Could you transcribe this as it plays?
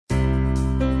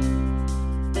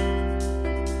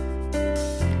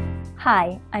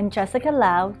Hi, I'm Jessica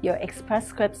Lau, your Express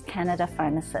Scripts Canada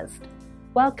pharmacist.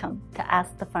 Welcome to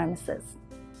Ask the Pharmacist.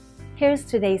 Here's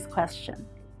today's question.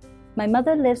 My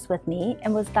mother lives with me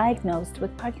and was diagnosed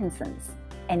with Parkinson's.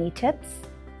 Any tips?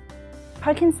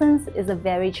 Parkinson's is a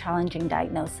very challenging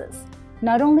diagnosis,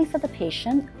 not only for the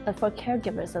patient, but for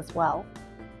caregivers as well.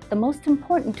 The most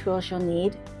important tools you'll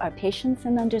need are patience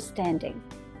and understanding.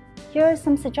 Here are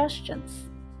some suggestions.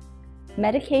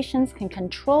 Medications can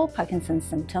control Parkinson's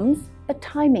symptoms, but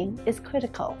timing is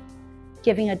critical.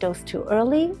 Giving a dose too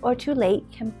early or too late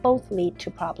can both lead to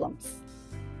problems.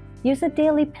 Use a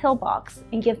daily pillbox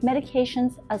and give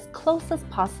medications as close as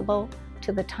possible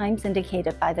to the times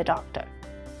indicated by the doctor.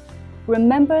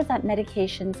 Remember that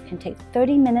medications can take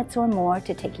 30 minutes or more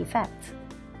to take effect.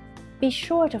 Be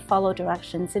sure to follow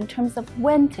directions in terms of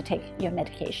when to take your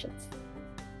medications.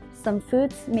 Some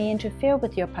foods may interfere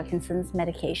with your Parkinson's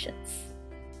medications.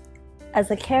 As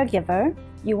a caregiver,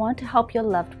 you want to help your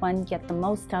loved one get the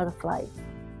most out of life.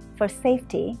 For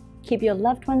safety, keep your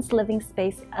loved one's living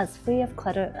space as free of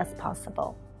clutter as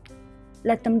possible.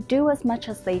 Let them do as much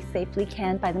as they safely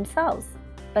can by themselves,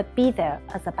 but be there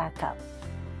as a backup.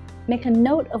 Make a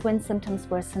note of when symptoms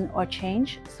worsen or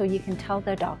change so you can tell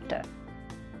their doctor.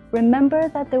 Remember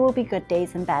that there will be good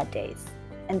days and bad days,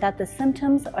 and that the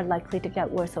symptoms are likely to get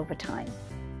worse over time.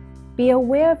 Be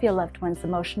aware of your loved one's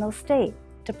emotional state.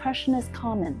 Depression is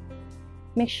common.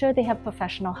 Make sure they have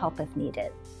professional help if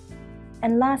needed.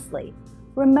 And lastly,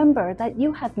 remember that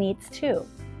you have needs too.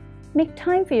 Make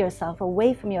time for yourself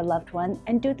away from your loved one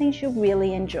and do things you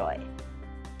really enjoy.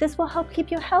 This will help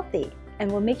keep you healthy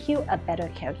and will make you a better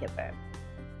caregiver.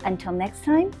 Until next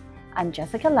time, I'm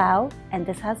Jessica Lau, and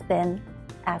this has been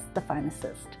Ask the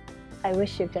Pharmacist. I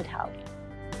wish you good health.